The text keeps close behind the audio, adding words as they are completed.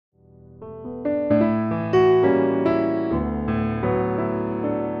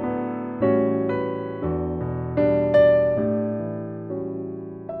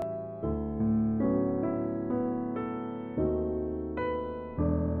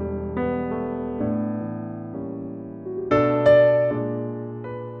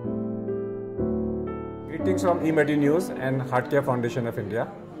Greetings from eMedi News and Heart Care Foundation of India.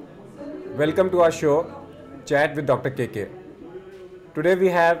 Welcome to our show, Chat with Dr. KK. Today we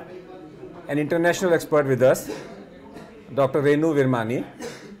have an international expert with us, Dr. Renu Virmani,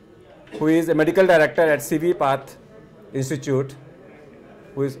 who is a medical director at CV Path Institute,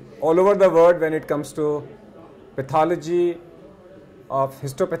 who is all over the world when it comes to histopathology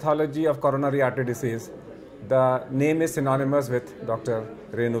of coronary artery disease. The name is synonymous with Dr.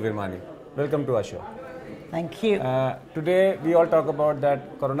 Renu Virmani. Welcome to our show. Thank you. Today we all talk about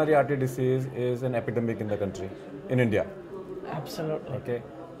that coronary artery disease is an epidemic in the country, in India. Absolutely. Okay,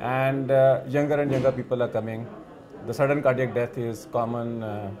 and younger and younger people are coming. The sudden cardiac death is common.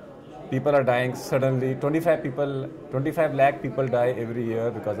 People are dying suddenly. 25 lakh people die every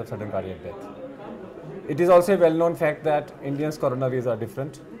year because of sudden cardiac death. It is also a well-known fact that Indians' coronaries are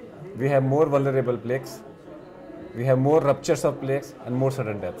different. We have more vulnerable plaques. We have more ruptures of plaques and more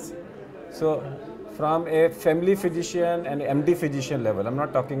sudden deaths. So, from a family physician and MD physician level, I'm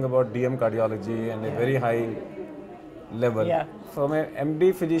not talking about DM cardiology and a very high level. Yeah. From a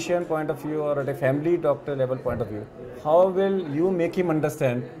MD physician point of view or at a family doctor level point of view, how will you make him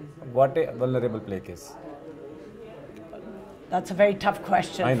understand what a vulnerable plaque is? That's a very tough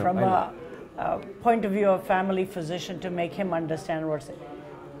question a point of view of family physician to make him understand what's it.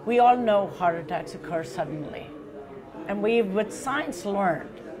 We all know heart attacks occur suddenly. And we've, with science,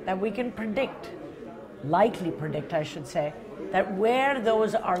 learned that we can likely predict, I should say, that where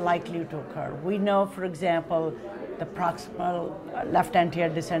those are likely to occur. We know, for example, the proximal left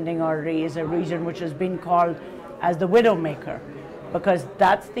anterior descending artery is a region which has been called as the widowmaker, because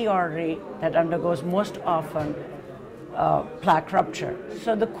that's the artery that undergoes most often plaque rupture.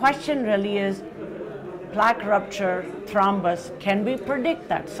 So the question really is, plaque rupture, thrombus, can we predict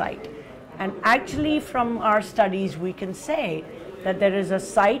that site? And actually from our studies we can say that there is a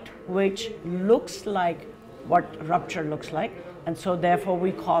site which looks like what rupture looks like, and so therefore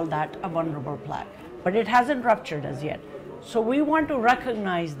we call that a vulnerable plaque. But it hasn't ruptured as yet. So we want to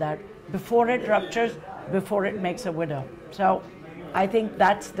recognize that before it ruptures, before it makes a widow. So I think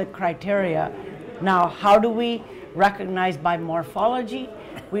that's the criteria. Now, how do we recognize by morphology?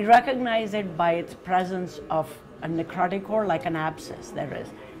 We recognize it by its presence of a necrotic core, like an abscess there is.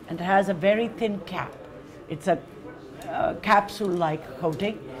 And it has a very thin cap. It's a capsule-like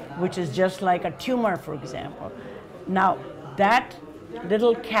coating, which is just like a tumor, for example. Now, that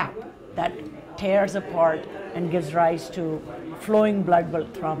little cap that tears apart and gives rise to flowing blood will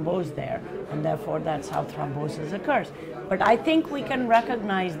thrombose there, and therefore that's how thrombosis occurs. But I think we can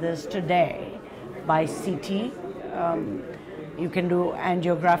recognize this today by CT. You can do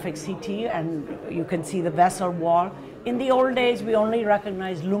angiographic CT and you can see the vessel wall. In the old days, we only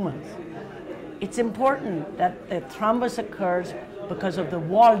recognized lumens. It's important that the thrombus occurs because of the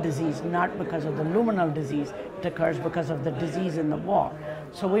wall disease, not because of the luminal disease. It occurs because of the disease in the wall.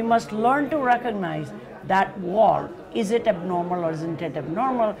 So we must learn to recognize that wall. Is it abnormal or isn't it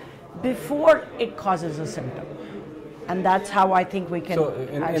abnormal before it causes a symptom? And that's how I think we can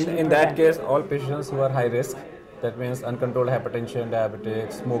in that case, all patients who are high risk, that means uncontrolled hypertension,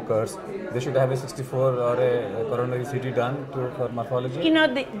 diabetics, smokers, they should have a 64 or a coronary CT done for morphology? You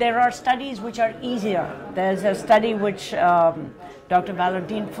know, there are studies which are easier. There's a study which Dr.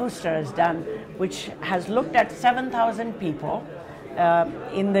 Valentin Fuster has done, which has looked at 7,000 people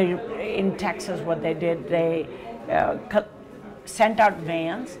in Texas. What they did, they sent out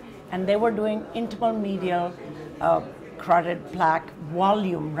vans, and they were doing intimal medial carotid plaque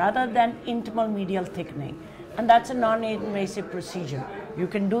volume rather than intimal medial thickening. And that's a non-invasive procedure. You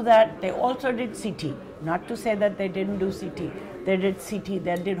can do that. They also did CT. Not to say that they didn't do CT. They did CT,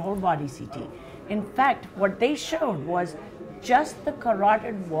 they did whole body CT. In fact, what they showed was just the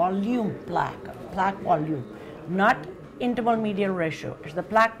carotid volume plaque volume, not intimal medial ratio. It's the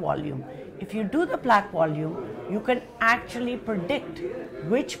plaque volume. If you do the plaque volume, you can actually predict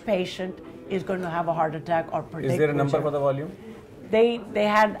which patient is going to have a heart attack or predict. Is there a number for the volume? They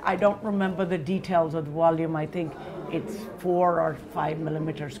had, I don't remember the details of the volume. I think it's 4 or 5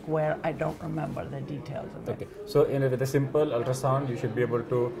 millimeters square. I don't remember the details of it. Okay. So with a simple ultrasound, you should be able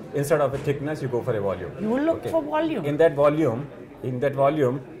to, instead of a thickness, you go for a volume. You will look for volume. In that volume,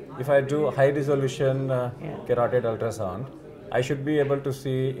 if I do high resolution carotid ultrasound, I should be able to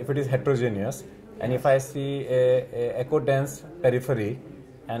see if it is heterogeneous, and if I see a echo-dense periphery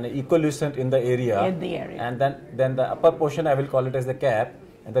and equilucent in the area, and then the upper portion, I will call it as the cap,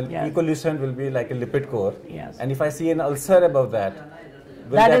 and the equilucent will be like a lipid core. Yes. And if I see an ulcer above that,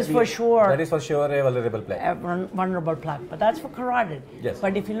 that is for sure a vulnerable plaque. A vulnerable plaque, but that's for carotid. Yes.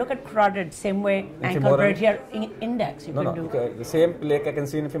 But if you look at carotid, same way, ankle brachial index, you can do. Okay. The same plaque I can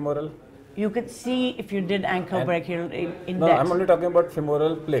see in femoral. You could see if you did ankle brachial index. No, I'm only talking about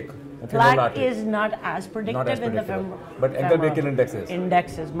femoral plaque. Femoral Plaque artery. is not as predictive in the femoral. But ankle brachial index is.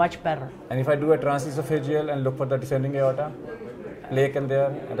 Index is much better. And if I do a transesophageal and look for the descending aorta, plaque and there,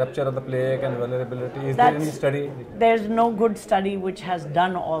 rupture of the plaque and vulnerability, is there any study? There's no good study which has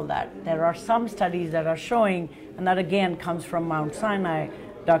done all that. There are some studies that are showing, and that again comes from Mount Sinai,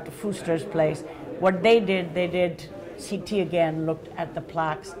 Dr. Fuster's place. What they did CT again, looked at the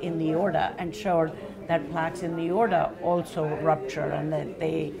plaques in the aorta and showed that plaques in the aorta also rupture and that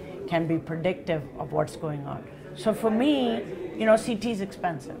they can be predictive of what's going on. So for me, you know, CT is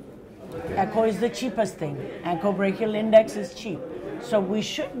expensive. Okay. Echo is the cheapest thing. Ankle brachial index is cheap. So we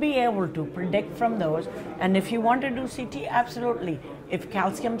should be able to predict from those. And if you want to do CT, absolutely. If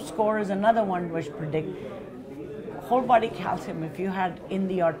calcium score is another one which predict whole body calcium, if you had in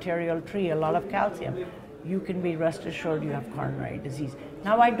the arterial tree a lot of calcium, you can be rest assured you have coronary disease.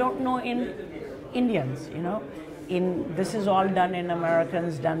 Now I don't know in Indians, you know, this is all done in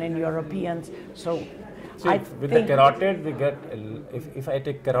Americans, done in Europeans. So with the carotid, we get, if I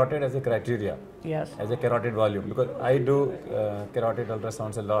take carotid as a criteria, yes, as a carotid volume, because I do carotid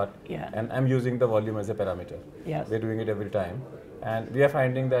ultrasounds a lot, yeah, and I'm using the volume as a parameter. Yes. We're doing it every time. And we are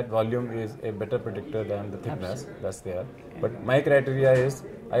finding that volume is a better predictor than the thickness. Absolutely. That's there. Yeah. But my criteria is,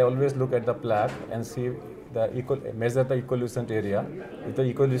 I always look at the plaque and see measure the equilucent area. If the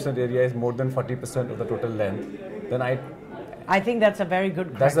equilucent area is more than 40% of the total length, then I think that's a very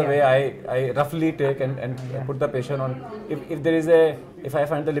good criteria. That's the way I roughly take and put the patient on. If I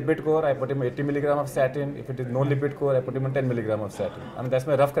find the lipid core, I put him 80 milligram of statin. If it is no lipid core, I put him on 10 milligram of statin. I mean, that's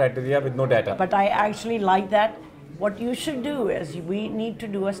my rough criteria with no data. But I actually like that. What you should do is we need to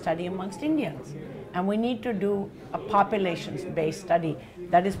do a study amongst Indians, and we need to do a population-based study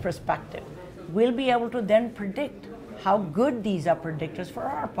that is prospective. We'll be able to then predict how good these are predictors for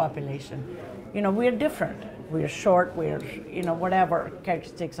our population. You know, we're different. We're short, whatever,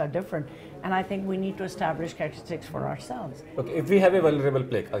 characteristics are different. And I think we need to establish characteristics for ourselves. Okay, if we have a vulnerable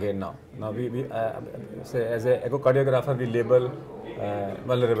plaque, again now we say as an echocardiographer, we label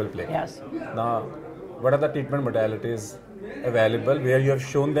vulnerable plaque. Yes. Now, what are the treatment modalities available where you have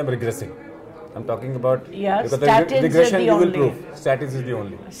shown them regressing? I'm talking about, yes, because statins regression you will prove. Statins is the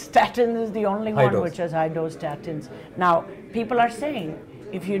only. Statin is the only one which is high dose statins. Now, people are saying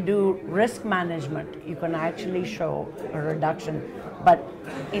if you do risk management, you can actually show a reduction, but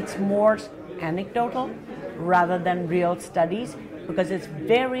it's more anecdotal rather than real studies because it's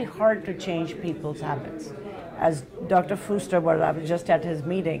very hard to change people's habits. As Dr. Fuster I was just at his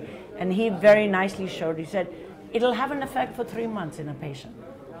meeting, and he very nicely showed, he said, it'll have an effect for 3 months in a patient,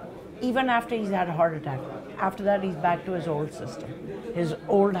 even after he's had a heart attack. After that, he's back to his old system, his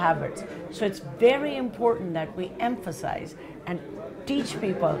old habits. So it's very important that we emphasize and teach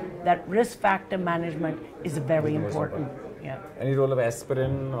people that risk factor management is very important. Yeah. Any role of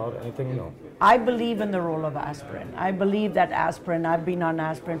aspirin or anything? No. I believe in the role of aspirin. I believe that aspirin, I've been on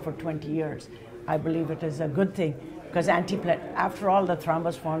aspirin for 20 years. I believe it is a good thing because after all, the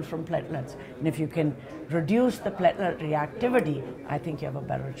thrombus forms from platelets. And if you can reduce the platelet reactivity, I think you have a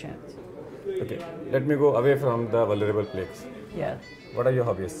better chance. Okay, let me go away from the vulnerable plaques. Yes. What are your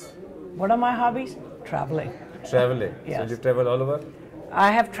hobbies? What are my hobbies? Traveling. Traveling? Yes. So you travel all over?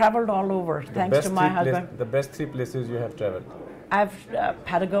 I have traveled all over, thanks to my husband. The best 3 places you have traveled? I've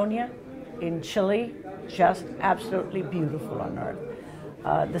Patagonia in Chile, just absolutely beautiful on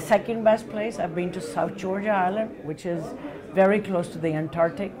earth. The second best place, I've been to South Georgia Island, which is very close to the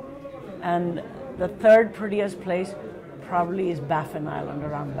Antarctic. And the third prettiest place probably is Baffin Island,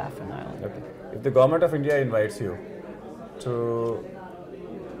 around Baffin Island. Okay. If the government of India invites you to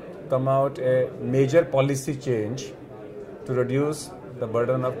come out a major policy change to reduce the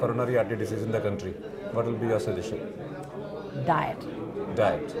burden of coronary artery disease in the country, what will be your suggestion? Diet.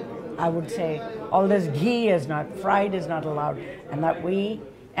 Diet. I would say all this ghee is not, fried is not allowed, and that we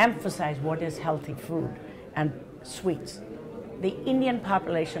emphasize what is healthy food and sweets. The Indian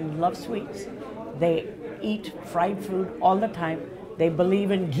population loves sweets. They eat fried food all the time. They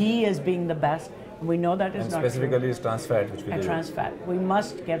believe in ghee as being the best. We know that is not true. Specifically is trans fat, which we do. Trans fat. We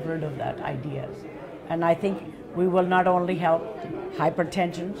must get rid of that ideas. And I think we will not only help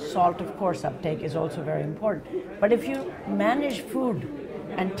hypertension, salt of course uptake is also very important. But if you manage food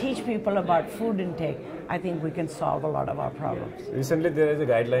and teach people about food intake, I think we can solve a lot of our problems. Recently there is a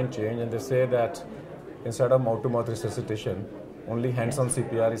guideline change and they say that instead of mouth-to-mouth resuscitation, only hands-on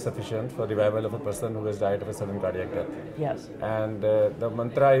CPR is sufficient for revival of a person who has died of a sudden cardiac death. Yes. And the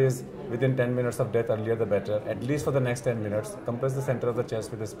mantra is within 10 minutes of death, earlier the better. At least for the next 10 minutes, compress the center of the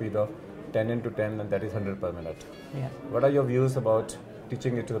chest with a speed of 10 into 10, and that is 100 per minute. Yeah. What are your views about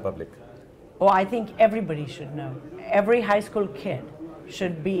teaching it to the public? Oh, I think everybody should know. Every high school kid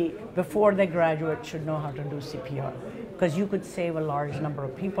should be, before they graduate, should know how to do CPR, because you could save a large number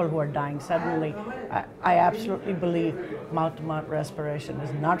of people who are dying suddenly. I absolutely believe mouth-to-mouth respiration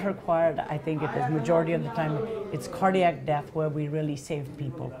is not required. I think it is majority of the time it's cardiac death where we really save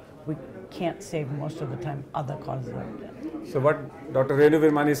people. We can't save most of the time other causes of death. So what Dr. Renu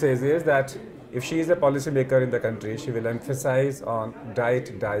Virmani says is that if she is a policymaker in the country, she will emphasize on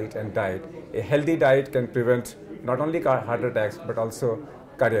diet, diet and diet. A healthy diet can prevent not only heart attacks but also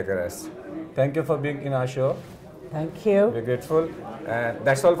cardiac arrest. Thank you for being in our show. Thank you. We're grateful. And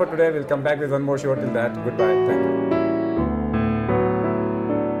that's all for today. We'll come back with one more show. Till that, goodbye. Thank you.